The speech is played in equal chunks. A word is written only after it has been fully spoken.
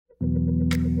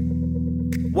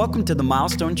Welcome to the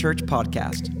Milestone Church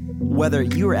podcast. Whether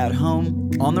you are at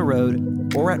home, on the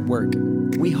road, or at work,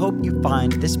 we hope you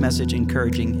find this message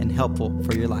encouraging and helpful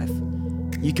for your life.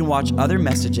 You can watch other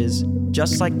messages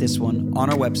just like this one on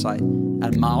our website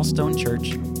at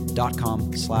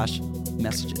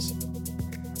milestonechurch.com/messages.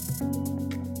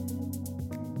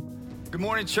 Good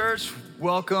morning, church.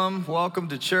 Welcome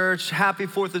to church. Happy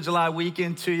 4th of July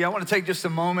weekend to you. I want to take just a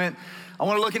moment. I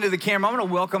want to look into the camera. I want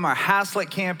to welcome our Haslett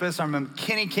campus, our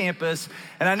McKinney campus.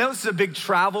 And I know this is a big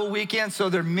travel weekend, so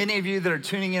there are many of you that are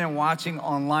tuning in and watching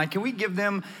online. Can we give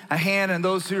them a hand and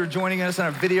those who are joining us in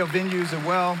our video venues as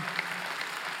well?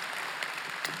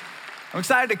 I'm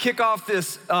excited to kick off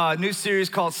this new series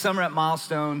called Summer at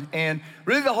Milestone. And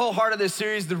really the whole heart of this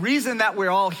series, the reason that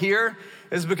we're all here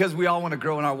is because we all want to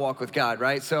grow in our walk with God,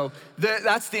 right? So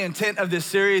that's the intent of this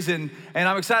series. And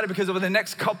I'm excited because over the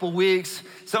next couple weeks,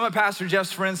 some of Pastor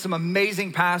Jeff's friends, some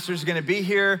amazing pastors are going to be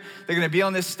here. They're going to be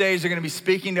on this stage. They're going to be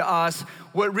speaking to us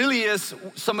what really is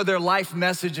some of their life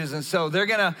messages. And so they're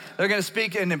going to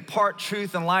speak and impart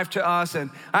truth and life to us.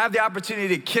 And I have the opportunity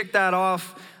to kick that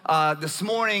off this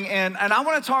morning. And I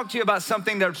want to talk to you about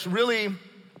something that's really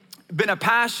been a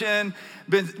passion,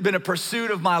 been a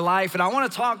pursuit of my life. And I want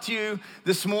to talk to you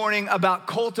this morning about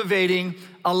cultivating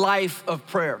a life of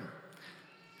prayer.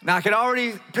 Now, I can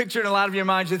already picture in a lot of your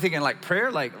minds, you're thinking, like, prayer?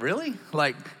 Like, really?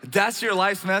 Like, that's your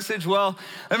life's message? Well,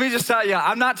 let me just tell you,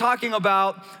 I'm not talking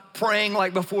about praying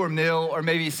like before a meal or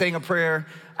maybe saying a prayer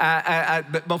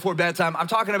before bedtime. I'm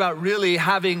talking about really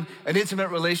having an intimate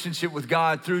relationship with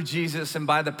God through Jesus and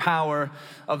by the power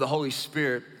of the Holy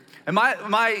Spirit. In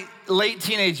my late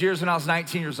teenage years, when I was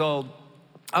 19 years old,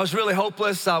 I was really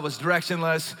hopeless. I was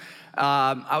directionless.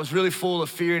 I was really full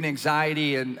of fear and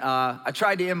anxiety. And I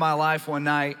tried to end my life one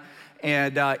night.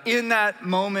 And in that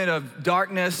moment of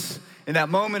darkness, in that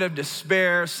moment of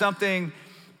despair, something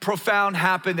profound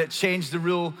happened that changed the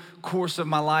real course of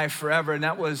my life forever. And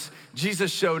that was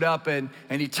Jesus showed up and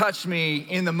he touched me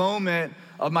in the moment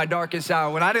of my darkest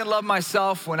hour. When I didn't love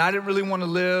myself, when I didn't really want to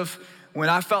live, when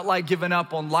I felt like giving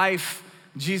up on life,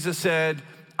 Jesus said,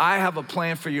 I have a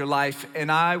plan for your life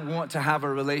and I want to have a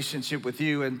relationship with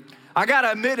you. And I gotta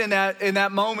admit in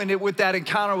that moment, with that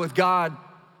encounter with God,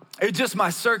 my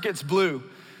circuits blew.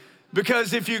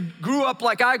 Because if you grew up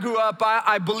like I grew up,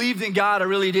 I believed in God, I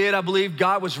really did. I believed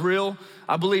God was real.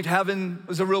 I believed heaven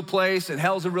was a real place and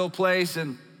hell's a real place.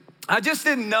 And I just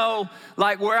didn't know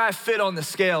like where I fit on the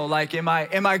scale. Like, am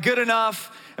I good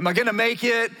enough? Am I gonna make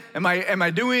it? Am I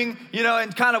doing,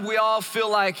 and kind of we all feel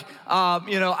like,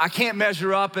 I can't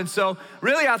measure up. And so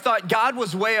really I thought God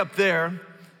was way up there.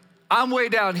 I'm way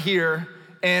down here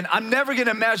and I'm never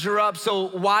gonna measure up. So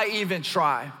why even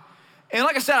try? And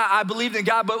like I said, I believed in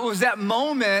God, but it was that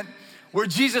moment where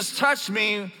Jesus touched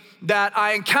me that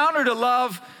I encountered a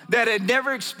love that I had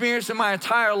never experienced in my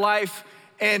entire life.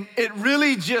 And it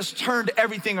really just turned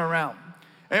everything around.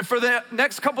 And for the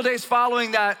next couple days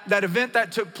following that event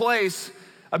that took place,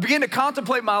 I began to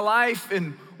contemplate my life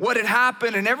and what had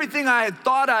happened and everything I had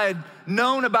thought I had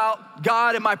known about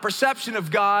God and my perception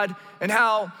of God and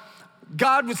how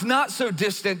God was not so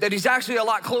distant, that he's actually a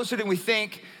lot closer than we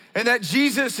think, and that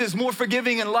Jesus is more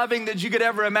forgiving and loving than you could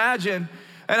ever imagine.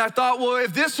 And I thought, well,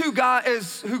 if this who God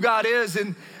is,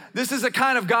 and this is the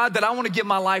kind of God that I want to give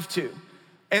my life to.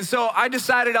 And so I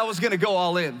decided I was gonna go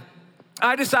all in.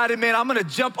 I decided, man, I'm gonna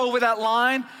jump over that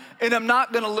line and I'm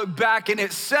not gonna look back. And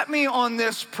it set me on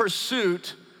this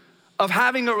pursuit of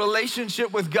having a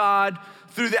relationship with God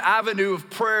through the avenue of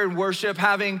prayer and worship,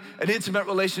 having an intimate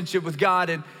relationship with God.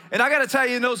 And I gotta tell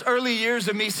you, in those early years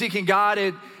of me seeking God,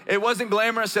 it wasn't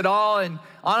glamorous at all. And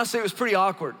honestly, it was pretty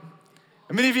awkward.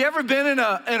 I mean, have you ever been in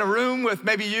a room with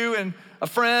maybe you and a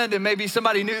friend and maybe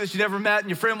somebody new that you never met and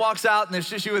your friend walks out and it's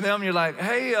just you and them and you're like,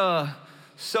 hey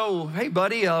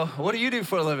buddy, what do you do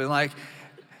for a living? Like,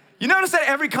 you notice that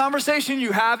every conversation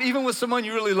you have, even with someone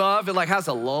you really love, it like has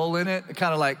a lull in it. It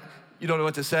kind of like, you don't know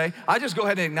what to say. I just go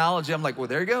ahead and acknowledge it. I'm like, well,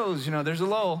 there he goes. There's a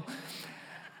lull.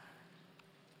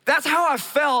 That's how I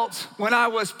felt when I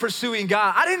was pursuing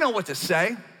God. I didn't know what to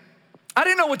say. I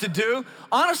didn't know what to do.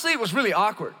 Honestly, it was really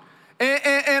awkward.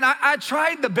 And I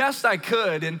tried the best I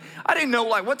could, and I didn't know,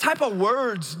 like, what type of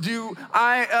words do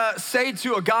I say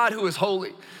to a God who is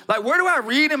holy? Like, where do I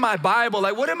read in my Bible?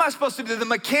 Like, what am I supposed to do? The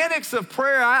mechanics of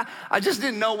prayer, I just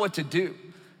didn't know what to do.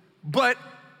 But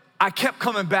I kept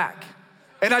coming back,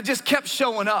 and I just kept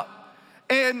showing up.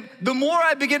 And the more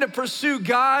I began to pursue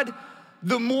God,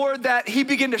 the more that he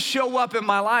began to show up in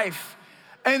my life.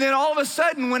 And then all of a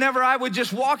sudden, whenever I would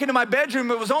just walk into my bedroom,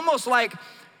 it was almost like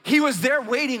he was there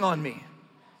waiting on me.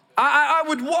 I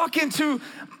would walk into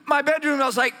my bedroom and I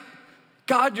was like,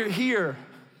 God, you're here.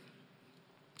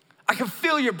 I can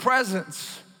feel your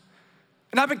presence.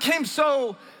 And I became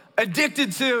so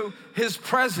addicted to his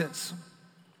presence.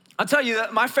 I'll tell you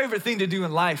that my favorite thing to do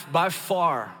in life by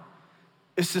far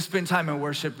is to spend time in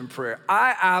worship and prayer.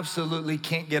 I absolutely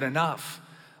can't get enough.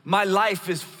 My life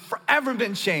has forever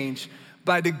been changed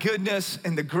by the goodness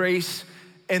and the grace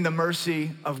and the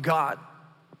mercy of God.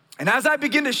 And as I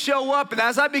begin to show up and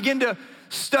as I begin to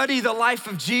study the life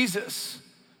of Jesus,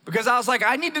 because I was like,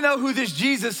 I need to know who this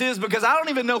Jesus is because I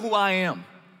don't even know who I am.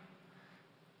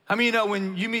 I mean, you know,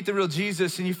 when you meet the real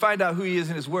Jesus and you find out who he is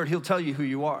in his word, he'll tell you who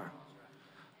you are.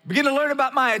 Begin to learn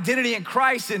about my identity in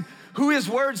Christ and who his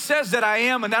word says that I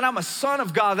am, and that I'm a son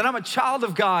of God, that I'm a child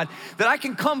of God, that I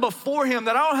can come before him,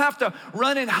 that I don't have to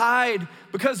run and hide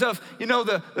because of, you know,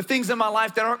 the things in my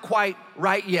life that aren't quite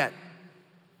right yet.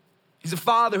 He's a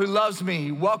father who loves me.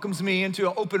 He welcomes me into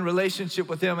an open relationship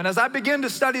with him. And as I begin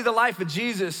to study the life of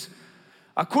Jesus,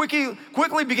 I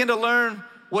quickly begin to learn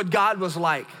what God was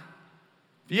like.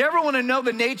 If you ever want to know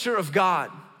the nature of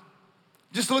God,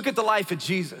 just look at the life of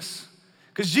Jesus.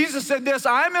 Because Jesus said this,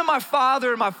 I am in my Father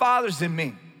and my Father's in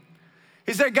me.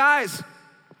 He said, guys,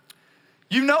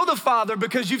 you know the Father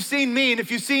because you've seen me, and if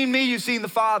you've seen me, you've seen the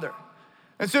Father.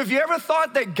 And so if you ever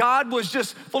thought that God was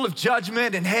just full of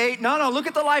judgment and hate, no, look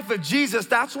at the life of Jesus.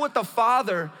 That's what the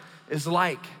Father is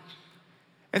like.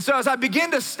 And so as I began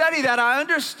to study that, I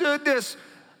understood this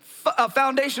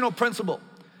foundational principle,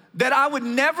 that I would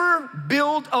never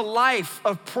build a life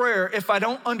of prayer if I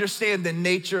don't understand the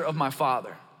nature of my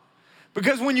Father.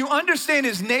 Because when you understand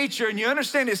his nature and you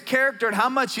understand his character and how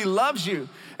much he loves you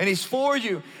and he's for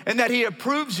you and that he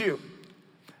approves you,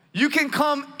 you can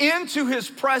come into his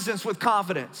presence with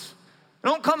confidence. I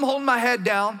don't come holding my head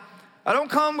down. I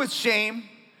don't come with shame.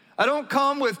 I don't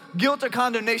come with guilt or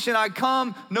condemnation. I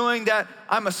come knowing that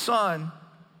I'm a son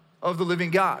of the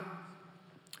living God.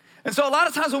 And so a lot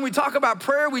of times when we talk about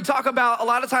prayer, we talk about a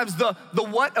lot of times the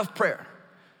what of prayer.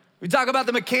 We talk about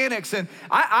the mechanics, and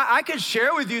I could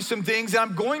share with you some things, and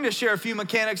I'm going to share a few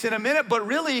mechanics in a minute, but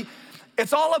really,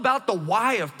 it's all about the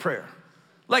why of prayer.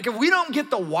 Like if we don't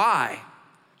get the why,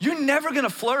 you're never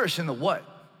gonna flourish in the what.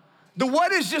 The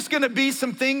what is just gonna be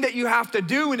something that you have to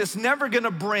do, and it's never gonna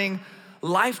bring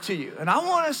life to you. And I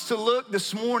want us to look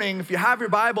this morning, if you have your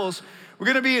Bibles, we're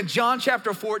gonna be in John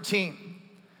chapter 14.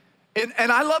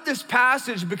 And I love this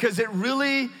passage because it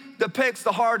really depicts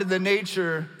the heart and the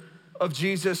nature of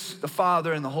Jesus, the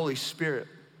Father, and the Holy Spirit.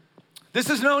 This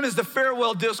is known as the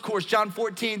farewell discourse, John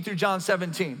 14 through John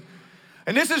 17.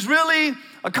 And this is really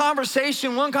a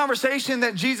conversation, one conversation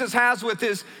that Jesus has with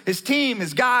his team,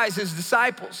 his guys, his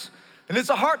disciples. And it's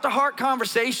a heart-to-heart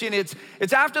conversation. It's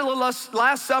after the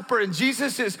Last Supper, and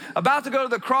Jesus is about to go to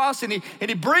the cross, and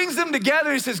he brings them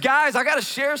together. He says, guys, I gotta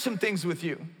share some things with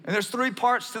you. And there's three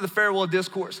parts to the farewell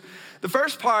discourse. The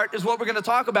first part is what we're gonna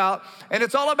talk about, and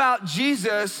it's all about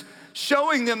Jesus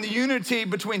showing them the unity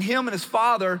between him and his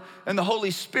Father and the Holy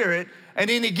Spirit. And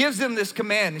then he gives them this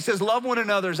command. He says, love one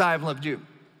another as I have loved you.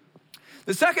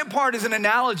 The second part is an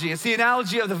analogy. It's the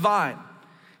analogy of the vine.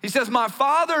 He says, my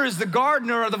Father is the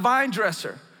gardener or the vine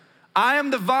dresser. I am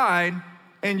the vine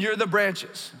and you're the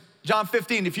branches. John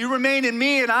 15, if you remain in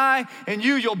me and I in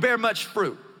you, you'll bear much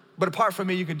fruit. But apart from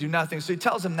me, you can do nothing. So he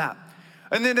tells them that.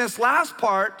 And then this last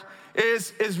part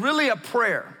is really a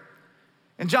prayer.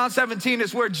 In John 17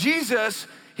 is where Jesus,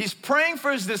 he's praying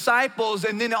for his disciples,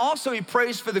 and then also he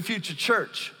prays for the future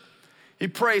church. He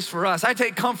prays for us. I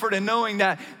take comfort in knowing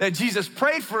that Jesus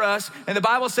prayed for us, and the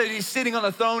Bible says he's sitting on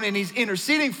the throne and he's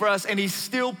interceding for us, and he's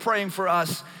still praying for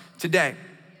us today.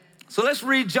 So let's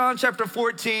read John chapter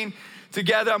 14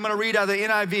 together. I'm gonna read out of the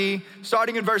NIV.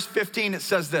 Starting in verse 15, it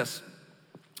says this.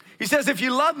 He says, if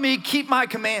you love me, keep my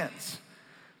commands.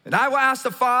 And I will ask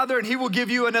the Father, and he will give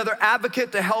you another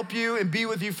advocate to help you and be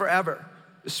with you forever.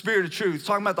 The Spirit of truth. It's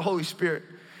talking about the Holy Spirit.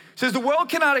 It says, the world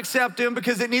cannot accept him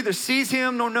because it neither sees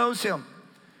him nor knows him.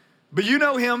 But you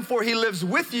know him, for he lives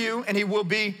with you and he will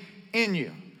be in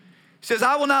you. He says,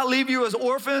 I will not leave you as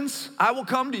orphans. I will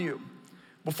come to you.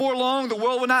 Before long, the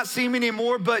world will not see me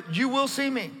anymore, but you will see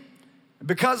me. And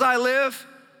because I live,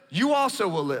 you also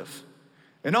will live.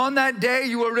 And on that day,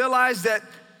 you will realize that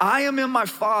I am in my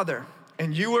Father,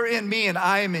 and you are in me, and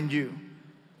I am in you.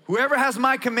 Whoever has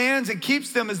my commands and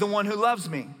keeps them is the one who loves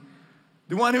me.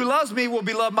 The one who loves me will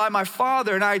be loved by my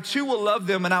Father, and I too will love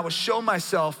them, and I will show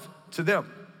myself to them.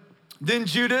 Then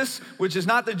Judas, which is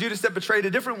not the Judas that betrayed a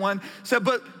different one, said,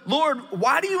 but Lord,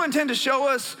 why do you intend to show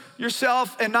us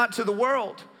yourself and not to the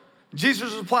world?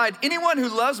 Jesus replied, anyone who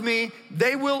loves me,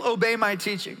 they will obey my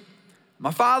teaching.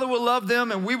 My Father will love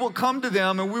them, and we will come to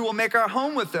them, and we will make our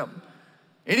home with them.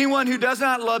 Anyone who does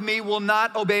not love me will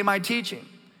not obey my teaching.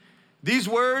 These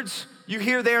words you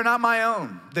hear, they are not my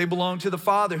own. They belong to the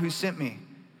Father who sent me.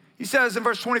 He says in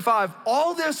verse 25,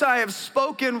 all this I have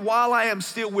spoken while I am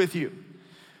still with you.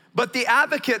 But the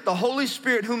advocate, the Holy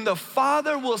Spirit, whom the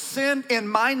Father will send in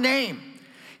my name,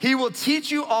 he will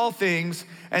teach you all things,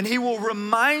 and he will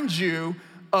remind you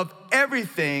of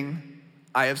everything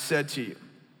I have said to you.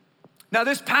 Now,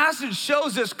 this passage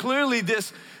shows us clearly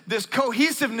this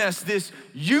cohesiveness, this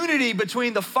unity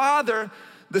between the Father,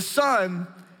 the Son,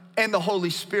 and the Holy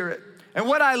Spirit. And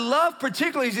what I love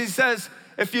particularly is he says,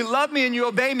 if you love me and you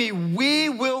obey me, we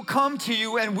will come to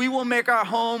you and we will make our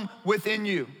home within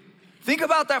you. Think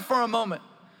about that for a moment.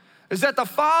 Is that the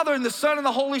Father and the Son and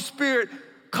the Holy Spirit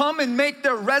come and make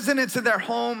their residence in their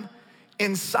home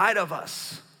inside of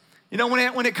us. You know,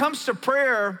 when it comes to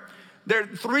prayer, there are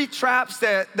three traps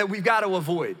that we've got to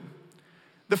avoid.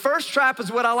 The first trap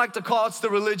is what I like to call, it's the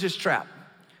religious trap.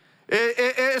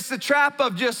 It's the trap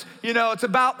of just, it's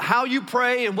about how you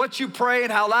pray and what you pray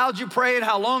and how loud you pray and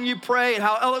how long you pray and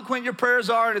how eloquent your prayers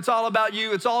are, and it's all about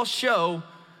you. It's all show,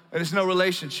 and it's no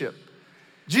relationship.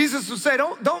 Jesus would say,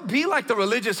 don't be like the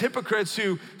religious hypocrites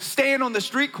who stand on the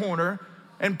street corner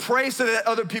and pray so that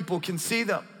other people can see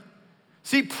them.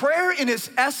 See, prayer in its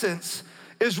essence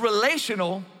is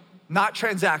relational, not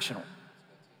transactional.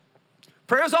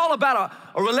 Prayer is all about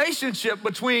a relationship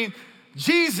between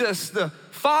Jesus, the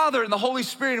Father, and the Holy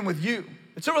Spirit, and with you.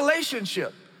 It's a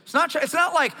relationship. It's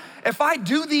not like if I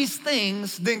do these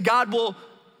things, then God will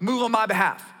move on my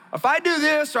behalf. If I do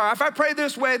this, or if I pray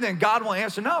this way, then God will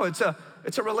answer. No, it's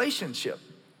a relationship.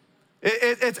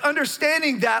 It's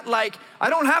understanding that, like, I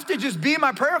don't have to just be in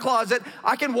my prayer closet.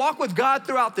 I can walk with God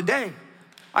throughout the day.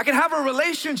 I can have a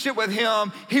relationship with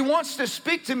him. He wants to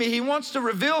speak to me. He wants to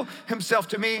reveal himself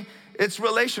to me. It's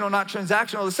relational, not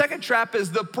transactional. The second trap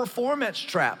is the performance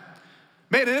trap.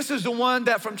 Man, and this is the one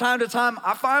that from time to time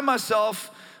I find myself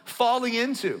falling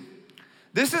into.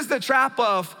 This is the trap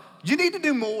of, you need to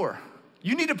do more.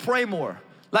 You need to pray more.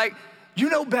 Like, you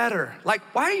know better. Like,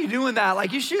 why are you doing that?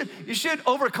 Like, you should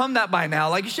overcome that by now.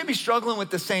 Like, you should be struggling with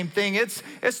the same thing. It's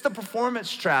the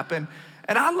performance trap. And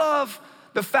I love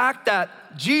the fact that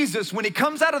Jesus, when he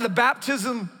comes out of the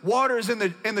baptism waters in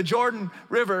the Jordan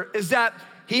River, is that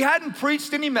he hadn't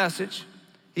preached any message.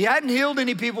 He hadn't healed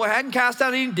any people. He hadn't cast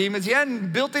out any demons. He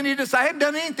hadn't built any disciples. He hadn't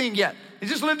done anything yet. He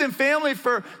just lived in family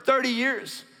for 30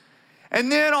 years. And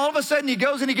then all of a sudden he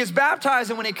goes and he gets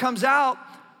baptized. And when he comes out,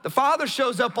 the Father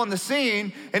shows up on the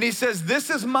scene and he says, this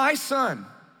is my Son.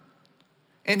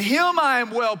 In him I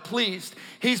am well pleased.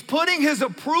 He's putting his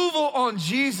approval on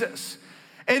Jesus.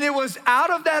 And it was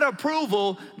out of that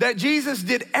approval that Jesus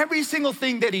did every single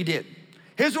thing that he did.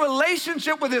 His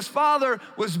relationship with his Father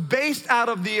was based out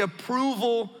of the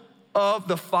approval of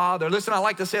the Father. Listen, I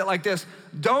like to say it like this.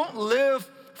 Don't live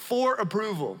for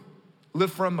approval.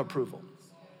 Live from approval.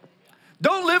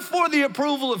 Don't live for the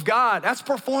approval of God. That's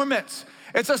performance.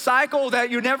 It's a cycle that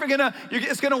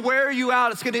it's gonna wear you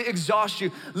out. It's gonna exhaust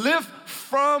you. Live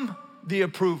from the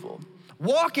approval.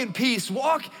 Walk in peace,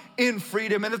 walk in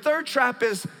freedom. And the third trap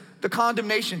is the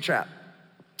condemnation trap.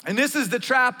 And this is the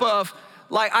trap of,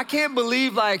 like, I can't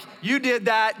believe, like, you did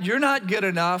that. You're not good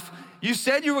enough. You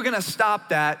said you were gonna stop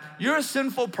that. You're a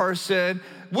sinful person.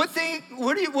 What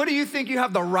do you think you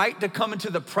have the right to come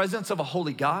into the presence of a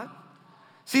holy God?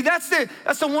 See, that's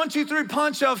the 1, 2, 3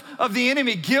 punch of the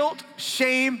enemy: guilt,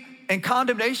 shame, and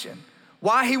condemnation.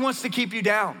 Why? He wants to keep you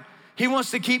down. He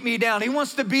wants to keep me down. He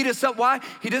wants to beat us up. Why?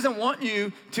 He doesn't want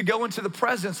you to go into the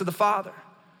presence of the Father.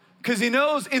 Because he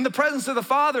knows in the presence of the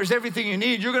Father is everything you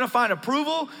need. You're gonna find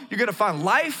approval, you're gonna find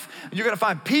life, you're gonna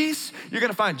find peace, you're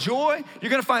gonna find joy,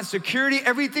 you're gonna find security.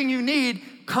 Everything you need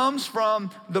comes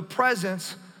from the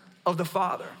presence of the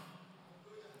Father.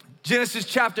 Genesis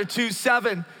chapter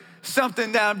 2:7,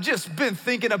 something that I've just been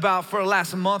thinking about for the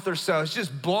last month or so. It's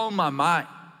just blown my mind.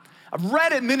 I've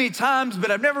read it many times, but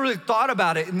I've never really thought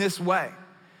about it in this way.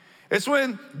 It's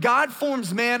when God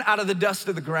forms man out of the dust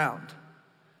of the ground.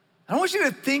 I want you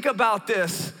to think about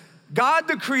this. God,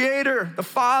 the creator, the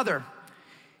Father,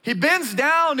 he bends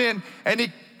down and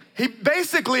he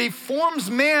basically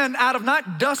forms man out of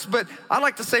not dust, but I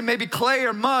like to say maybe clay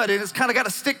or mud, and it's kind of got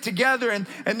to stick together, and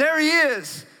there he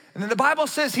is. And then the Bible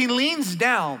says he leans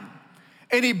down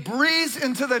and he breathes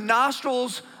into the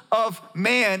nostrils of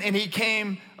man, and he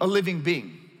became a living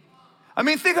being. I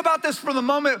mean, think about this for the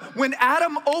moment. When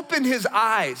Adam opened his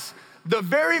eyes, the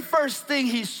very first thing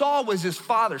he saw was his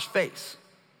Father's face.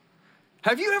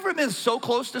 Have you ever been so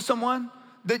close to someone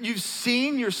that you've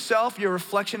seen yourself, your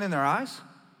reflection in their eyes?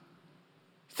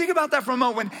 Think about that for a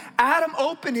moment. When Adam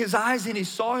opened his eyes and he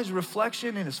saw his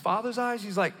reflection in his Father's eyes,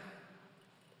 he's like,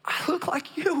 I look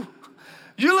like you.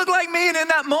 You look like me. And in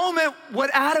that moment,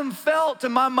 what Adam felt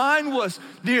in my mind was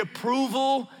the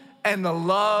approval and the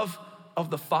love of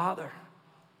the Father.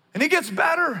 And it gets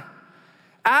better.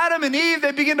 Adam and Eve,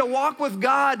 they begin to walk with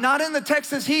God, not in the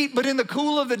Texas heat, but in the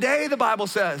cool of the day, the Bible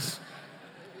says.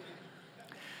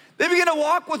 They begin to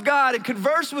walk with God and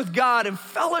converse with God and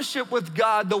fellowship with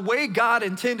God the way God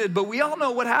intended, but we all know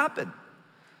what happened.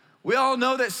 We all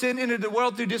know that sin entered the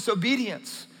world through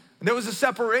disobedience. And there was a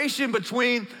separation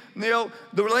between, the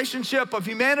relationship of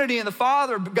humanity and the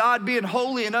Father, God being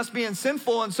holy and us being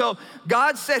sinful. And so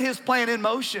God set his plan in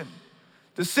motion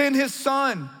to send his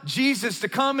son, Jesus, to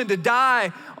come and to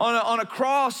die on a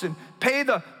cross and pay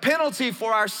the penalty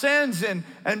for our sins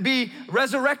and be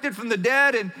resurrected from the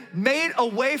dead and made a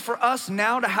way for us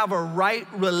now to have a right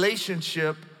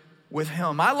relationship with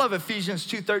him. I love Ephesians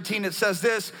 2:13. It says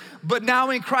this, but now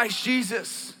in Christ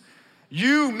Jesus,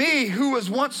 you, me, who was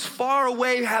once far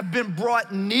away, have been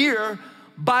brought near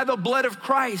by the blood of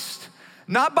Christ,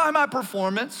 not by my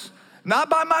performance, not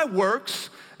by my works,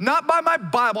 not by my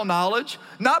Bible knowledge,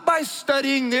 not by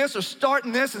studying this or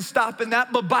starting this and stopping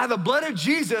that, but by the blood of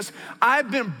Jesus, I've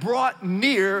been brought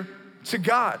near to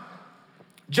God.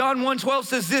 John 1:12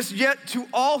 says this, yet to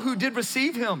all who did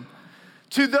receive him,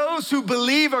 to those who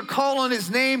believe or call on his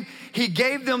name, he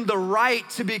gave them the right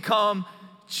to become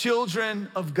children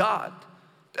of God.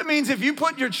 That means if you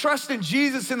put your trust in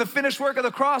Jesus and the finished work of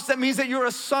the cross, that means that you're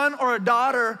a son or a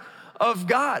daughter of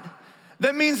God.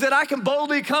 That means that I can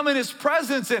boldly come in his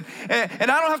presence and I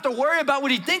don't have to worry about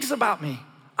what he thinks about me.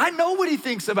 I know what he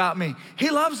thinks about me. He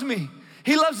loves me.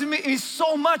 He loves me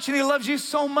so much, and he loves you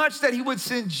so much that he would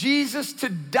send Jesus to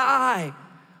die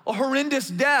a horrendous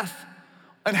death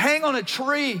and hang on a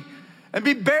tree and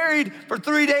be buried for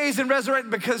 3 days and resurrect,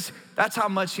 because that's how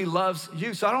much he loves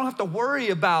you. So I don't have to worry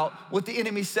about what the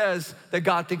enemy says that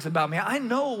God thinks about me. I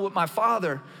know what my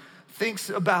Father thinks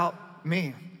about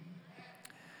me.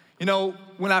 You know,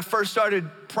 when I first started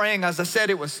praying, as I said,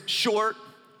 it was short,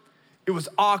 it was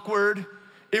awkward,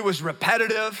 it was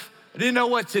repetitive. I didn't know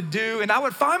what to do. And I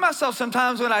would find myself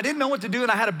sometimes when I didn't know what to do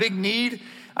and I had a big need,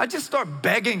 I'd just start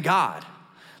begging God.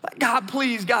 Like, God,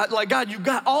 please, God, like, God, you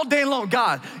got all day long,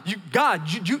 God, you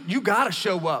gotta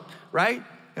show up, right?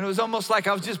 And it was almost like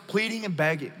I was just pleading and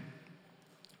begging.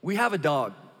 We have a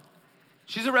dog.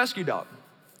 She's a rescue dog.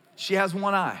 She has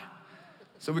one eye.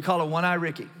 So we call her One Eye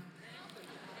Ricky.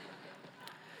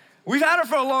 We've had her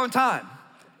for a long time,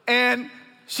 and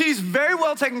she's very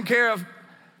well taken care of.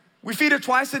 We feed her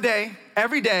twice a day,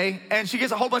 every day, and she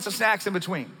gets a whole bunch of snacks in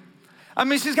between. I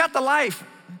mean, she's got the life.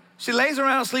 She lays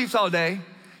around and sleeps all day.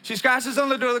 She scratches on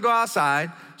the door to go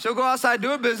outside. She'll go outside, do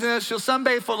her business. She'll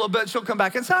sunbathe for a little bit. She'll come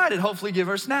back inside and hopefully give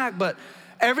her a snack. But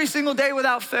every single day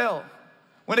without fail,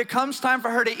 when it comes time for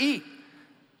her to eat,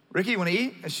 Ricky, you wanna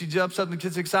eat? And she jumps up and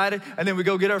gets excited. And then we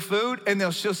go get her food, and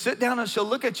then she'll sit down and she'll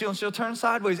look at you and she'll turn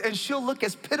sideways and she'll look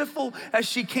as pitiful as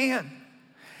she can.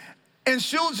 And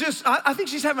she'll just, I think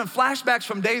she's having flashbacks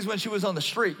from days when she was on the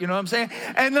street, you know what I'm saying?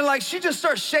 And then like she just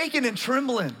starts shaking and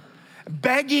trembling,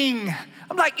 begging.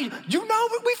 I'm like, you know,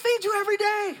 we feed you every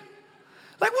day.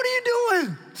 Like, what are you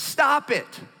doing? Stop it.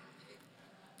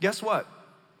 Guess what?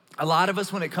 A lot of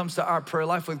us, when it comes to our prayer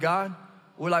life with God,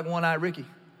 we're like One Eye Ricky.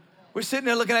 We're sitting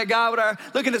there looking at God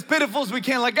looking as pitiful as we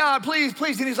can, like, God, please,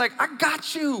 please. And he's like, I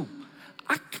got you.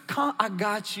 I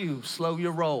got you. Slow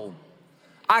your roll.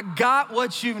 I got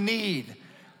what you need.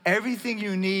 Everything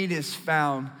you need is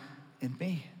found in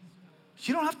me.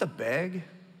 You don't have to beg.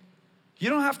 You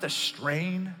don't have to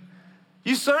strain.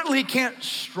 You certainly can't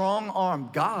strong arm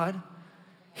God.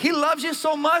 He loves you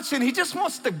so much and he just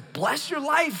wants to bless your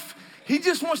life.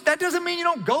 That doesn't mean you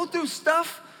don't go through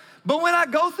stuff, but when I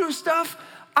go through stuff,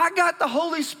 I got the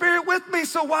Holy Spirit with me,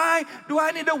 so why do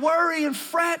I need to worry and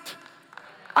fret?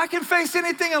 I can face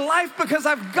anything in life because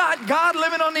I've got God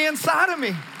living on the inside of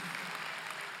me.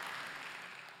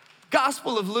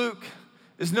 Gospel of Luke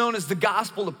is known as the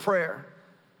gospel of prayer.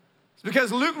 It's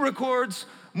because Luke records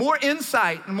more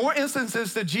insight and more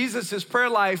instances to Jesus' prayer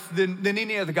life than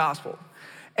any other gospel.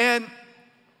 And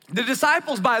the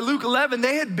disciples by Luke 11,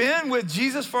 they had been with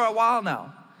Jesus for a while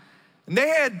now. And they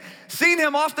had seen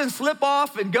him often slip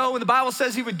off and go, and the Bible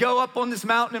says he would go up on this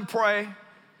mountain and pray.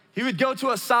 He would go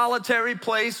to a solitary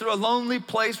place or a lonely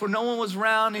place where no one was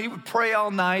around, and he would pray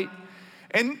all night.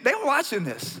 And they were watching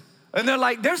this. And they're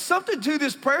like, there's something to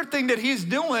this prayer thing that he's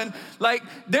doing. Like,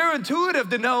 they're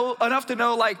intuitive enough to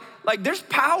know, like there's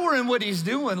power in what he's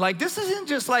doing. Like, this isn't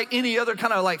just like any other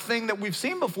kind of like thing that we've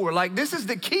seen before. Like, this is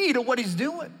the key to what he's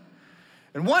doing.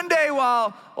 And one day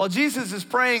while Jesus is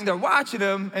praying, they're watching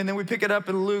him, and then we pick it up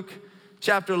in Luke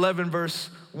chapter 11, verse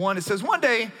 1. It says, one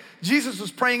day, Jesus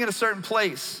was praying in a certain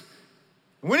place,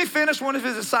 When he finished, one of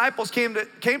his disciples came to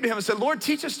him and said, Lord,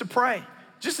 teach us to pray,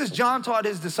 just as John taught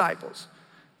his disciples.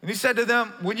 And he said to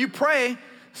them, when you pray,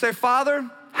 say, Father,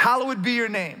 hallowed be your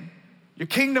name. Your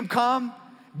kingdom come.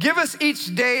 Give us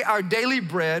each day our daily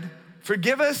bread.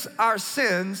 Forgive us our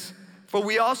sins, for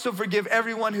we also forgive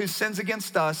everyone who sins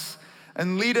against us.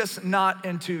 And lead us not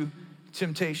into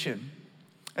temptation.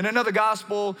 In another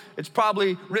gospel, it's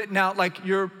probably written out like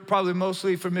you're probably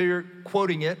mostly familiar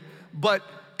quoting it, but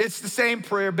it's the same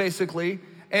prayer basically.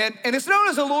 And it's known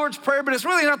as the Lord's Prayer, but it's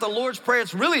really not the Lord's Prayer,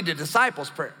 it's really the disciples'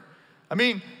 prayer. I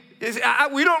mean,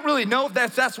 we don't really know if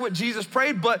that's what Jesus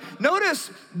prayed, but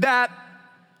notice that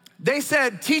they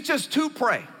said, teach us to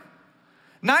pray.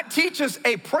 Not teach us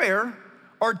a prayer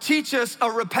or teach us a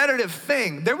repetitive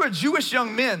thing. There were Jewish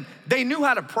young men, they knew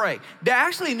how to pray. They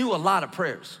actually knew a lot of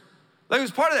prayers. Like it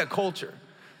was part of their culture.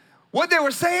 What they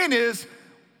were saying is,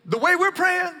 the way we're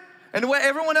praying and the way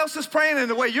everyone else is praying and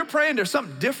the way you're praying, there's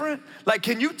something different. Like,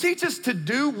 can you teach us to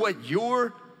do what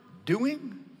you're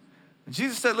doing? And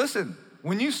Jesus said, listen,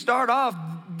 when you start off,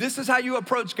 this is how you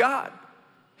approach God.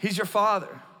 He's your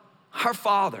Father, our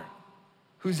Father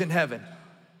who's in heaven.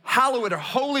 Hallowed or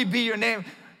holy be your name.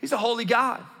 He's a holy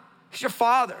God. He's your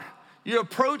Father. You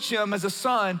approach him as a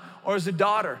son or as a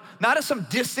daughter, not as some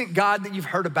distant God that you've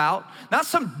heard about, not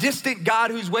some distant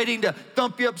God who's waiting to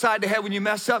thump you upside the head when you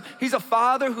mess up. He's a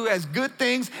Father who has good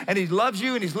things and he loves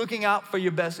you and he's looking out for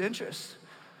your best interests.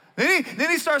 Then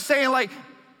he starts saying like,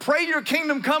 pray your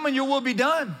kingdom come and your will be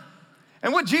done.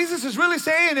 And what Jesus is really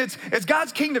saying, it's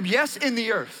God's kingdom, yes, in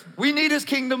the earth. We need his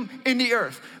kingdom in the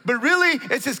earth, but really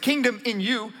it's his kingdom in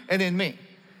you and in me.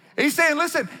 He's saying,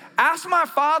 listen, ask my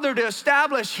Father to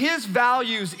establish his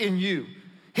values in you,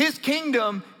 his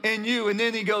kingdom in you. And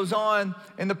then he goes on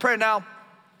in the prayer. Now,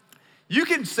 you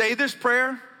can say this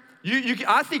prayer.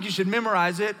 I think you should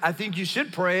memorize it. I think you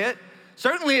should pray it.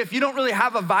 Certainly, if you don't really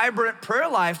have a vibrant prayer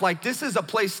life, like this is a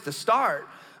place to start.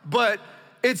 But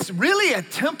it's really a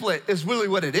template is really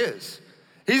what it is.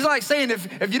 He's like saying,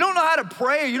 if you don't know how to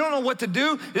pray, or you don't know what to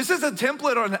do, this is a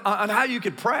template on how you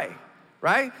could pray,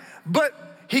 right? But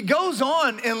he goes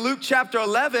on in Luke chapter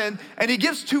 11 and he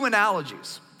gives two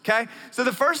analogies, okay? So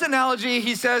the first analogy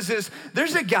he says is,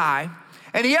 there's a guy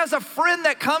and he has a friend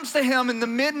that comes to him in the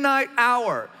midnight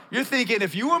hour. You're thinking,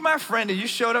 if you were my friend and you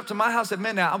showed up to my house at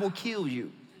midnight, I will kill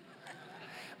you.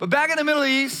 But back in the Middle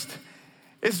East,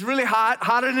 it's really hot,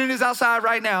 hotter than it is outside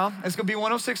right now. It's gonna be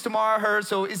 106 tomorrow, I heard,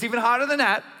 so it's even hotter than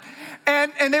that.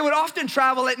 And they would often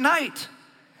travel at night.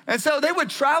 And so they would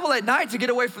travel at night to get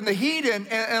away from the heat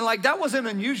and like that wasn't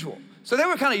unusual. So they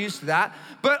were kind of used to that.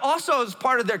 But also as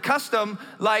part of their custom,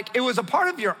 like it was a part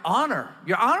of your honor.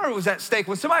 Your honor was at stake.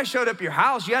 When somebody showed up at your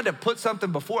house, you had to put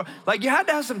something before. Like you had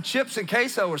to have some chips and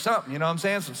queso or something, you know what I'm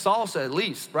saying? Some salsa at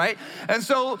least, right? And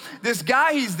so this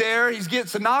guy, he's there, he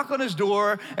gets a knock on his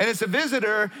door and it's a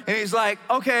visitor and he's like,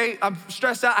 okay, I'm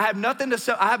stressed out. I have nothing to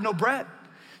sell. I have no bread.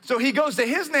 So he goes to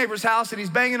his neighbor's house and he's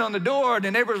banging on the door and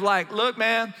the neighbor's like, look,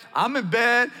 man, I'm in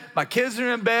bed. My kids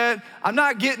are in bed. I'm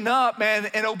not getting up, man,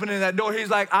 and opening that door.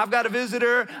 He's like, I've got a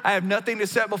visitor. I have nothing to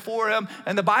set before him.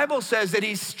 And the Bible says that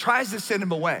he tries to send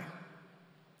him away.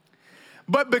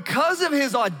 But because of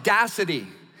his audacity,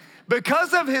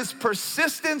 because of his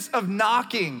persistence of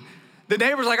knocking, the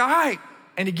neighbor's like, all right.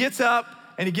 And he gets up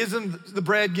and he gives him the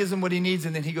bread, gives him what he needs,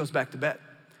 and then he goes back to bed.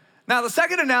 Now, the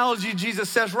second analogy Jesus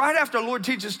says right after the Lord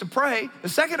teaches to pray, the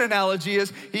second analogy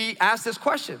is he asks this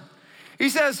question. He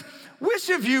says, which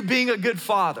of you being a good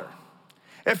father,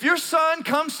 if your son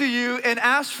comes to you and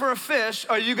asks for a fish,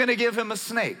 are you gonna give him a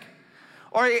snake?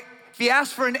 Or if he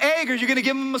asks for an egg, are you gonna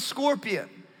give him a scorpion?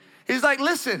 He's like,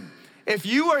 listen, if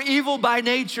you are evil by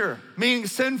nature, meaning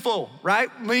sinful, right?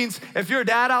 Means if you're a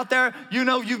dad out there, you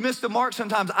know you've missed the mark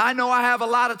sometimes. I know I have a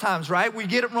lot of times, right? We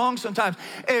get it wrong sometimes.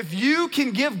 If you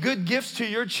can give good gifts to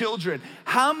your children,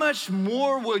 how much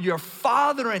more will your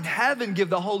Father in heaven give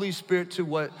the Holy Spirit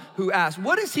to who asks?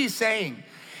 What is he saying?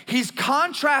 He's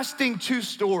contrasting two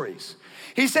stories.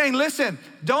 He's saying, listen,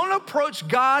 don't approach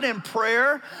God in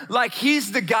prayer like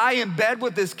he's the guy in bed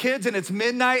with his kids and it's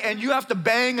midnight and you have to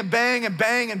bang and bang and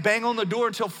bang and bang on the door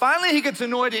until finally he gets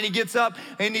annoyed and he gets up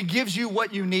and he gives you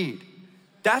what you need.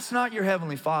 That's not your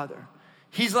heavenly Father.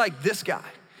 He's like this guy.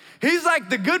 He's like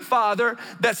the good father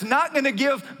that's not gonna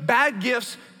give bad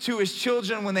gifts to his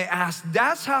children when they ask.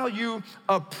 That's how you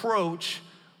approach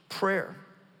prayer.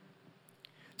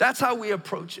 That's how we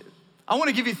approach it. I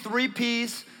wanna give you 3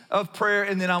 P's of prayer,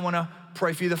 and then I wanna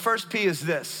pray for you. The first P is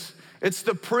this. It's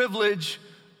the privilege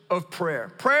of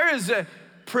prayer. Prayer is a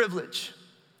privilege.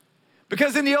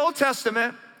 Because in the Old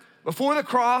Testament, before the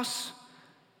cross,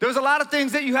 there was a lot of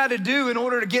things that you had to do in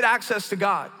order to get access to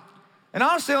God. And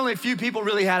honestly, only a few people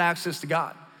really had access to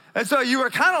God. And so you were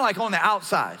kind of like on the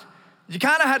outside. You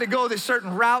kind of had to go this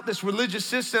certain route, this religious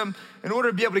system, in order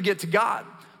to be able to get to God.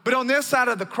 But on this side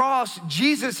of the cross,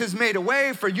 Jesus has made a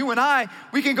way for you and I.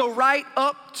 We can go right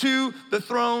up to the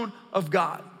throne of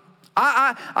God.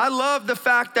 I love the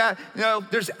fact that,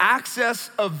 there's access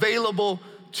available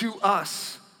to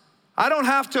us. I don't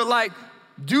have to like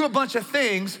do a bunch of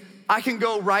things. I can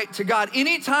go right to God.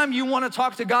 Anytime you want to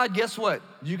talk to God, guess what?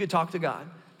 You can talk to God,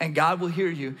 and God will hear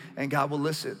you, and God will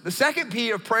listen. The second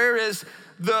P of prayer is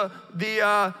the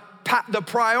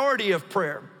priority of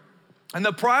prayer. And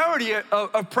the priority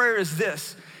of prayer is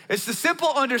this. It's the simple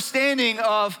understanding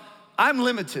of I'm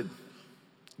limited.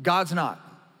 God's not.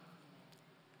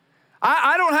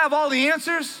 I don't have all the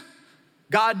answers.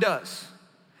 God does.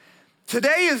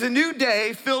 Today is a new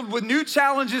day filled with new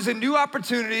challenges and new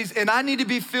opportunities, and I need to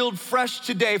be filled fresh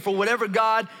today for whatever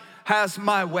God has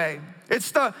my way.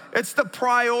 It's the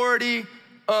priority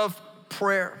of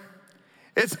prayer.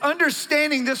 It's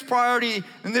understanding this priority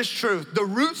and this truth. The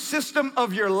root system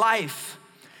of your life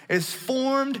is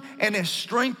formed and is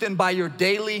strengthened by your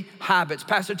daily habits.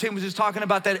 Pastor Tim was just talking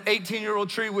about that 18-year-old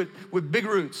tree with big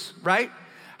roots, right?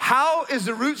 How is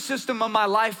the root system of my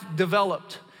life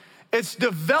developed? It's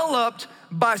developed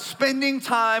by spending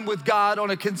time with God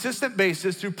on a consistent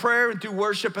basis through prayer and through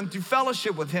worship and through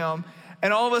fellowship with Him.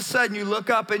 And all of a sudden you look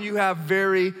up and you have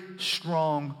very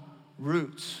strong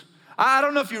roots. I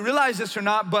don't know if you realize this or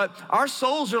not, but our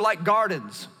souls are like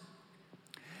gardens.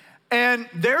 And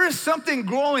there is something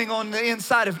growing on the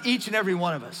inside of each and every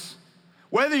one of us.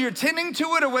 Whether you're tending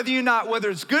to it or whether you're not, whether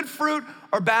it's good fruit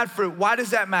or bad fruit, why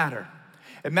does that matter?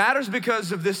 It matters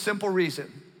because of this simple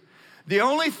reason. The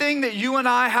only thing that you and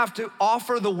I have to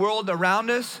offer the world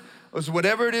around us is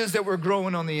whatever it is that we're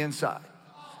growing on the inside.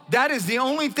 That is the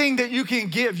only thing that you can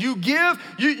give. You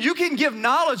can give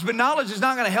knowledge, but knowledge is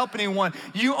not gonna help anyone.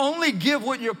 You only give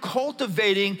what you're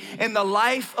cultivating in the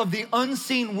life of the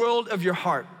unseen world of your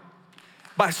heart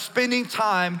by spending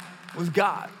time with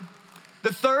God.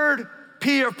 The third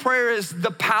P of prayer is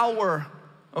the power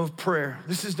of prayer.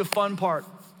 This is the fun part.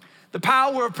 The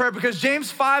power of prayer, because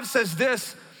James 5 says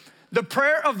this, the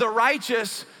prayer of the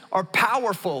righteous are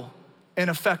powerful and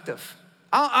effective.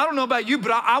 I don't know about you,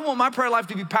 but I want my prayer life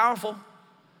to be powerful.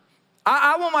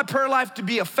 I want my prayer life to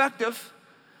be effective.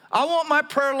 I want my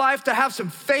prayer life to have some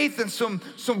faith and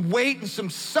some weight and some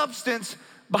substance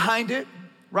behind it,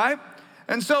 right?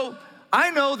 And so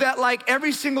I know that like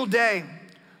every single day,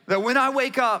 that when I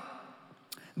wake up,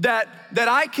 that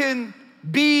I can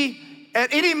be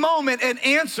at any moment an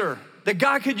answer, that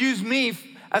God could use me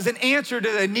as an answer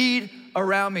to the need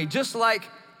around me. Just like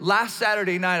last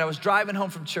Saturday night, I was driving home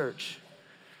from church.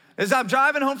 As I'm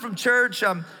driving home from church,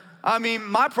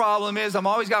 my problem is I'm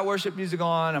always got worship music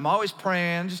on. I'm always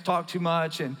praying, just talk too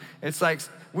much. And it's like,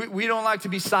 we don't like to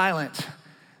be silent.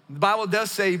 The Bible does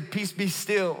say, peace be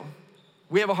still.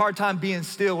 We have a hard time being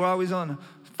still. We're always on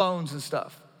phones and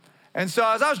stuff. And so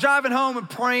as I was driving home and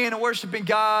praying and worshiping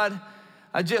God,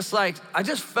 I just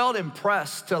felt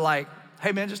impressed to like,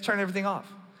 hey man, just turn everything off.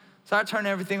 So I turned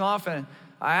everything off and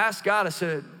I asked God, I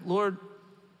said, Lord,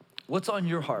 what's on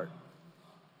your heart?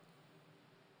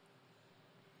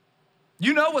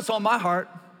 You know what's on my heart.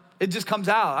 It just comes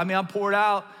out. I'm poured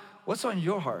out. What's on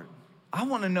your heart? I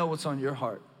want to know what's on your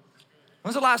heart.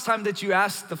 When's the last time that you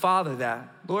asked the Father that?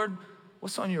 Lord,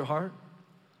 what's on your heart?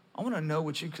 I want to know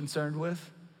what you're concerned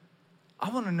with. I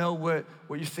want to know what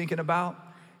you're thinking about.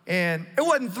 And it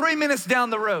wasn't 3 minutes down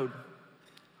the road.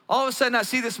 All of a sudden, I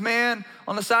see this man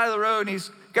on the side of the road, and he's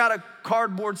got a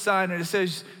cardboard sign, and it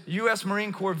says, U.S.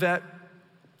 Marine Corps vet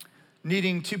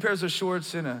needing 2 pairs of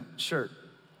shorts and a shirt.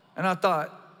 And I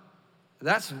thought,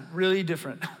 that's really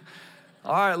different.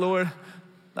 All right, Lord.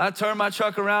 I turned my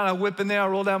truck around, I whip in there, I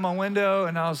roll down my window,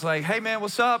 and I was like, hey man,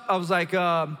 what's up? I was like,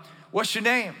 what's your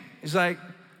name? He's like,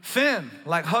 Finn,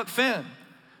 like Huck Finn.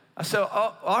 I said,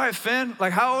 oh, all right, Finn,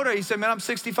 like how old are you? He said, man, I'm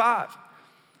 65.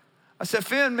 I said,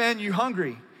 Finn, man, you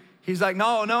hungry? He's like,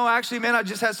 no, actually, man, I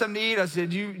just had something to eat. I said,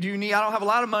 do you need, I don't have a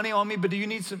lot of money on me, but do you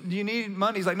need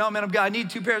money? He's like, no, man, I need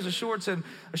 2 pairs of shorts and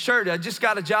a shirt. I just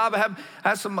got a job. I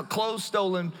had some clothes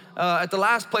stolen at the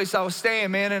last place I was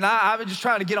staying, man, and I was just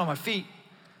trying to get on my feet.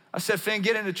 I said, Finn,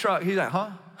 get in the truck. He's like, huh?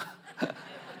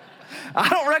 I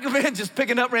don't recommend just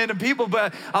picking up random people,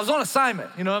 but I was on assignment,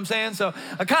 you know what I'm saying? So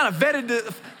I kind of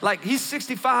vetted like he's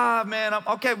 65, man.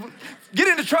 Okay, get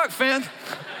in the truck, Finn.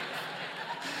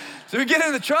 So we get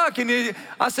in the truck, and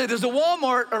I said, there's a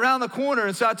Walmart around the corner.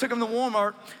 And so I took him to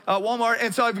Walmart.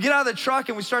 And so I get out of the truck,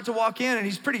 and we start to walk in, and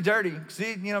he's pretty dirty because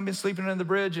he'd been sleeping under the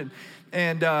bridge.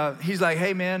 And he's like,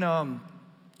 hey, man,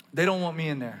 they don't want me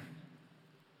in there.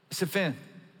 I said, Finn,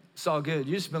 it's all good.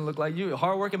 You just been look like you're a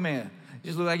hardworking man. You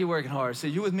just look like you're working hard. I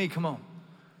said, you with me, come on.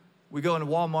 We go into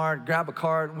Walmart, grab a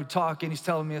cart, and we talk, and he's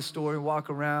telling me a story, walk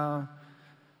around.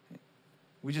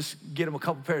 We just get him a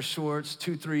couple pair of shorts,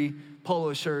 2, 3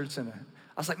 polo shirts, and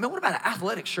I was like, man, what about an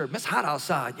athletic shirt? It's hot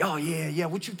outside. Oh, yeah,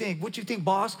 what you think? What you think,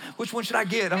 boss? Which one should I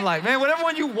get? I'm like, man, whatever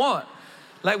one you want.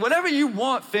 Like, whatever you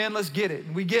want, Finn, let's get it.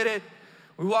 And we get it.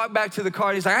 We walk back to the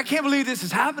car. He's like, I can't believe this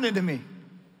is happening to me. I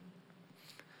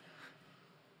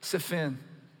said, Finn,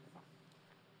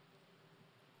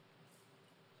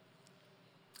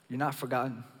 you're not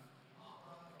forgotten.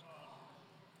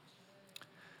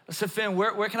 I said, Finn,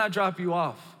 where can I drop you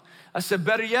off? I said,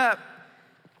 better yet,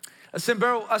 I said,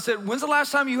 when's the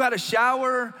last time you had a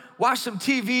shower, watched some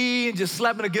TV, and just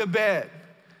slept in a good bed?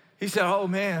 He said, oh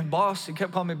man, boss. He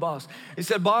kept calling me boss. He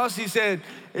said, boss, he said,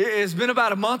 it's been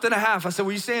about a month and a half. I said,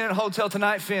 well, you staying in a hotel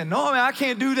tonight, Finn? No, man, I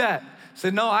can't do that. I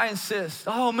said, no, I insist.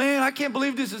 Oh man, I can't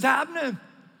believe this is happening. I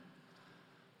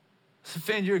said,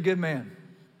 Finn, you're a good man.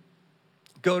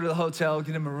 Go to the hotel,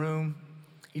 get him a room.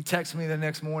 He texts me the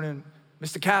next morning,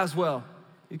 Mr. Caswell.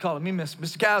 He called me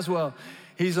Mr. Caswell.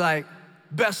 He's like,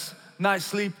 best night's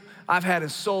sleep I've had in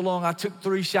so long. I took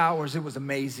 3 showers. It was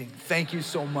amazing. Thank you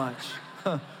so much.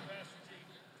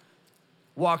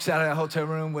 Walks out of that hotel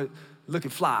room with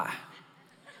looking fly.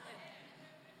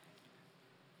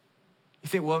 You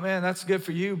think, well, man, that's good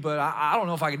for you, but I don't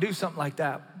know if I could do something like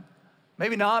that.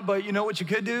 Maybe not, but you know what you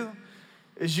could do?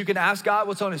 Is you can ask God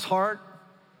what's on his heart.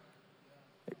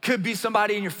 It could be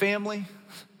somebody in your family.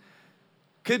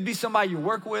 Could be somebody you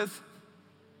work with.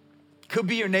 Could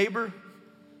be your neighbor.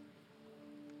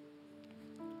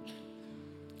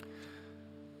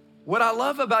 What I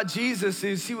love about Jesus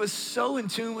is he was so in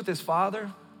tune with his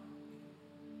Father.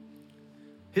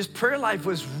 His prayer life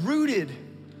was rooted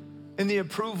in the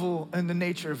approval and the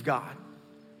nature of God.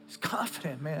 He's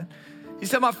confident, man. He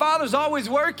said, my Father's always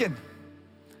working.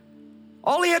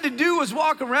 All he had to do was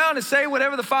walk around and say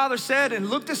whatever the Father said and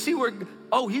look to see where,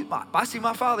 I see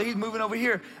my Father, he's moving over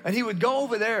here. And he would go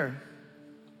over there.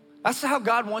 That's how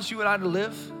God wants you and I to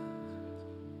live.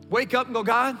 Wake up and go,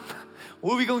 God,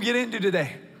 what are we gonna get into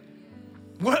today?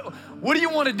 What do you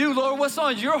want to do, Lord? What's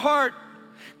on your heart?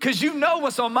 Because you know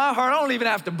what's on my heart. I don't even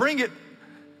have to bring it.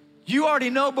 You already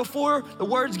know before the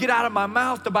words get out of my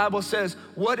mouth, the Bible says,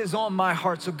 what is on my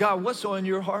heart? So God, what's on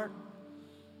your heart?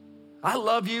 I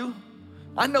love you.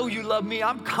 I know you love me.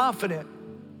 I'm confident.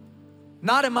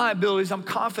 Not in my abilities. I'm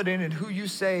confident in who you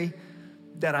say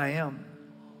that I am.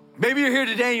 Maybe you're here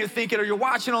today and you're thinking, or you're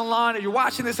watching online, or you're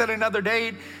watching this at another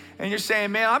date, and you're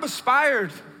saying, man, I'm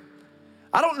inspired.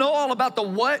 I don't know all about the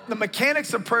what, the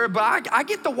mechanics of prayer, but I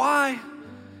get the why.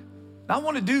 I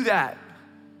want to do that.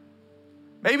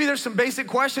 Maybe there's some basic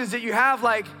questions that you have,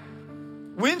 like,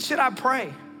 when should I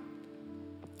pray?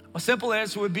 A simple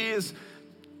answer would be as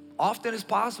often as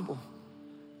possible.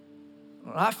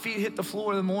 When my feet hit the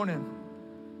floor in the morning,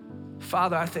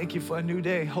 Father, I thank you for a new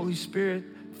day. Holy Spirit,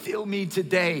 fill me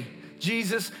today.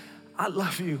 Jesus, I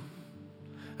love you.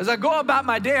 As I go about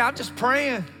my day, I'm just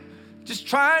praying. Just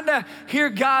trying to hear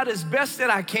God as best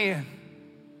that I can.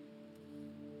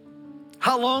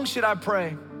 How long should I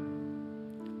pray?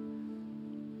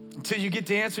 Until you get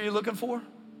the answer you're looking for?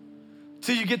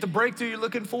 Until you get the breakthrough you're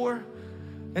looking for?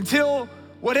 Until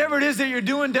whatever it is that you're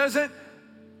doing doesn't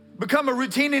become a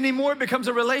routine anymore, it becomes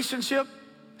a relationship,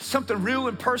 something real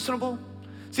and personable.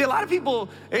 See, a lot of people,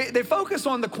 they focus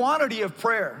on the quantity of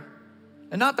prayer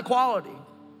and not the quality.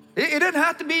 It doesn't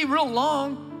have to be real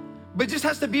long, but it just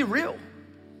has to be real.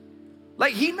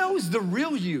 Like, he knows the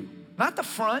real you, not the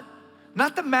front,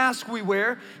 not the mask we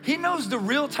wear. He knows the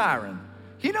real Tyron.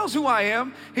 He knows who I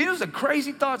am. He knows the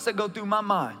crazy thoughts that go through my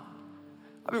mind.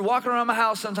 I'll be walking around my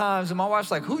house sometimes and my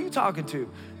wife's like, who are you talking to?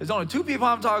 There's only 2 people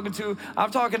I'm talking to. I'm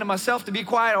talking to myself to be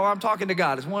quiet, or I'm talking to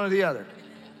God. It's one or the other.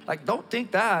 Like, don't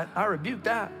think that. I rebuke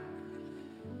that.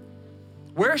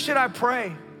 Where should I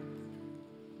pray?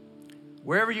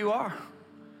 Wherever you are.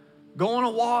 Go on a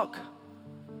walk.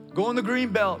 Go on the green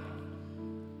belt.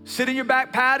 Sit in your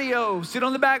back patio. Sit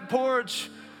on the back porch.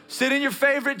 Sit in your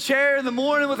favorite chair in the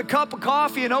morning with a cup of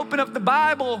coffee and open up the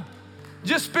Bible.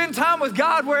 Just spend time with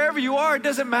God wherever you are. It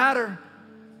doesn't matter.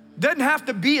 It doesn't have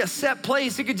to be a set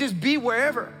place. It could just be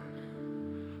wherever.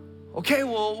 Okay,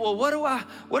 well,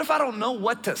 what if I don't know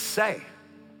what to say?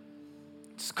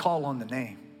 Just call on the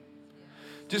name.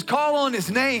 Just call on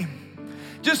his name.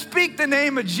 Just speak the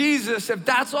name of Jesus if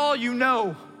that's all you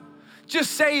know.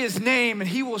 Just say his name and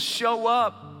he will show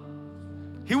up.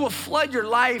 He will flood your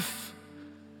life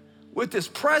with his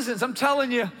presence. I'm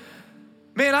telling you,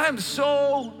 man, I am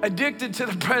so addicted to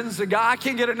the presence of God. I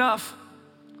can't get enough.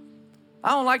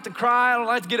 I don't like to cry. I don't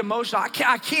like to get emotional. I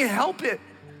can't help it.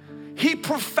 He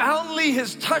profoundly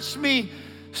has touched me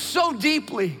so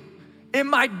deeply. In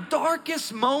my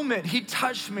darkest moment, he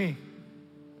touched me.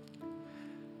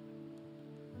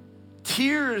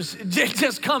 Tears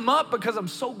just come up because I'm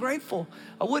so grateful.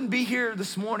 I wouldn't be here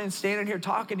this morning standing here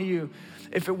talking to you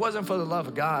if it wasn't for the love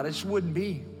of God. It just wouldn't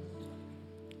be.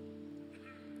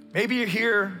 Maybe you're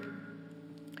here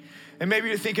and maybe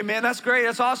you're thinking, man, that's great,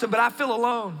 that's awesome, but I feel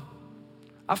alone.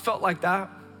 I felt like that.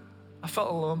 I felt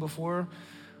alone before.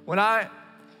 When I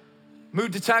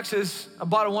moved to Texas, I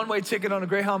bought a one-way ticket on a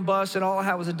Greyhound bus, and all I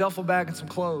had was a duffel bag and some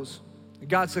clothes. And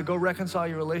God said, go reconcile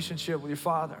your relationship with your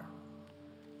father.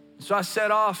 So I set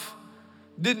off,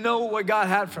 didn't know what God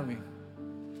had for me.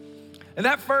 And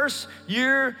that first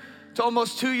year to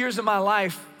almost 2 years of my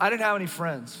life, I didn't have any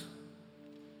friends.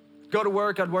 Go to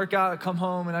work, I'd work out, I'd come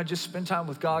home, and I'd just spend time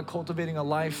with God, cultivating a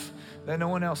life that no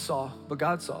one else saw, but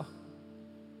God saw.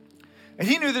 And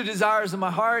he knew the desires of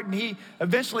my heart, and he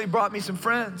eventually brought me some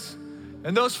friends.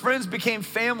 And those friends became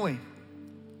family.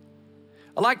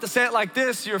 I like to say it like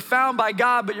this: you're found by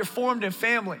God, but you're formed in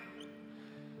family.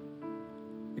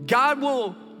 God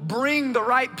will bring the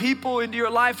right people into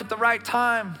your life at the right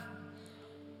time.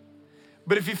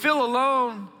 But if you feel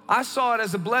alone, I saw it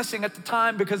as a blessing at the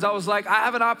time, because I was like, I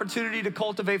have an opportunity to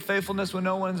cultivate faithfulness when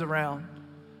no one's around.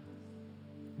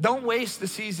 Don't waste the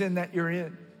season that you're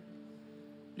in.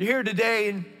 You're here today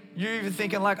and you're even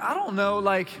thinking like, I don't know,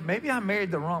 like maybe I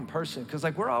married the wrong person, because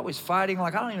like we're always fighting.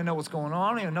 Like I don't even know what's going on. I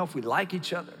don't even know if we like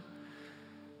each other.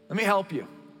 Let me help you.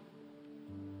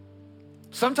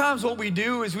 Sometimes what we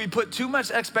do is we put too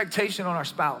much expectation on our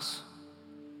spouse.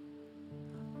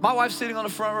 My wife's sitting on the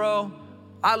front row.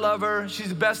 I love her. She's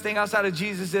the best thing outside of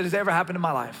Jesus that has ever happened in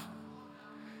my life.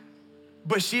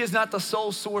 But she is not the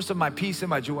sole source of my peace and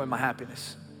my joy and my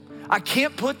happiness. I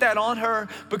can't put that on her,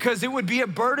 because it would be a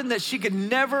burden that she could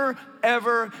never,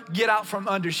 ever get out from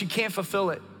under. She can't fulfill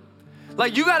it.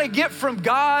 Like you gotta get from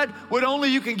God what only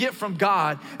you can get from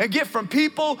God, and get from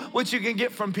people what you can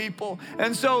get from people.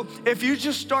 And so if you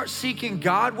just start seeking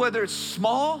God, whether it's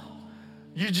small,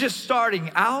 you're just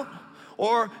starting out,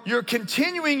 or you're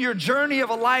continuing your journey of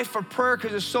a life of prayer,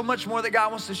 because there's so much more that God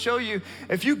wants to show you.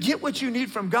 If you get what you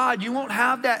need from God, you won't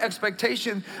have that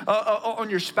expectation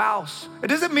on your spouse. It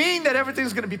doesn't mean that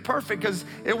everything's gonna be perfect, because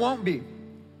it won't be.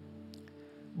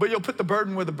 But you'll put the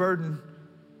burden where the burden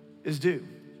is due.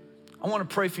 I wanna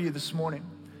pray for you this morning.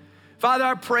 Father,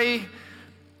 I pray,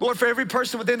 Lord, for every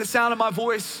person within the sound of my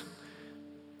voice.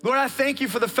 Lord, I thank you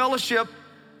for the fellowship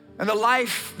and the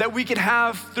life that we can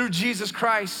have through Jesus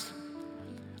Christ.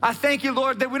 I thank you,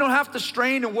 Lord, that we don't have to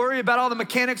strain and worry about all the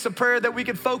mechanics of prayer, that we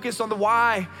can focus on the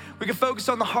why. We can focus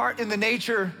on the heart and the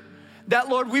nature. That,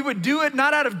 Lord, we would do it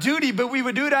not out of duty, but we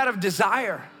would do it out of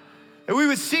desire. And we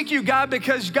would seek you, God,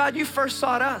 because, God, you first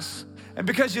sought us, and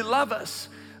because you love us.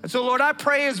 And so, Lord, I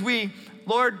pray as we,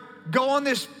 Lord, go on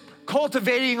this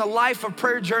cultivating a life of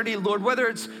prayer journey, Lord, whether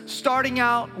it's starting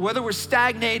out, whether we're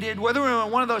stagnated, whether we're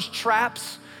in one of those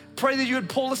traps, pray that you would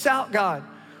pull us out, God.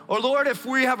 Or Lord, if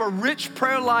we have a rich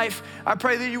prayer life, I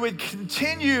pray that you would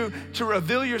continue to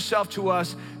reveal yourself to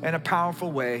us in a powerful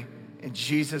way. In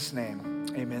Jesus' name,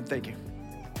 amen. Thank you.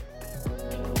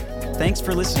 Thanks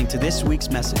for listening to this week's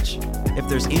message. If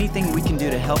there's anything we can do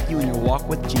to help you in your walk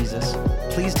with Jesus,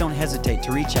 please don't hesitate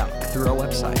to reach out through our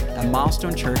website at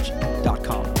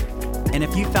milestonechurch.com. And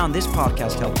if you found this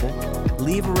podcast helpful,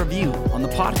 leave a review on the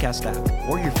podcast app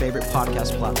or your favorite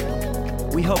podcast platform.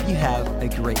 We hope you have a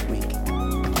great week.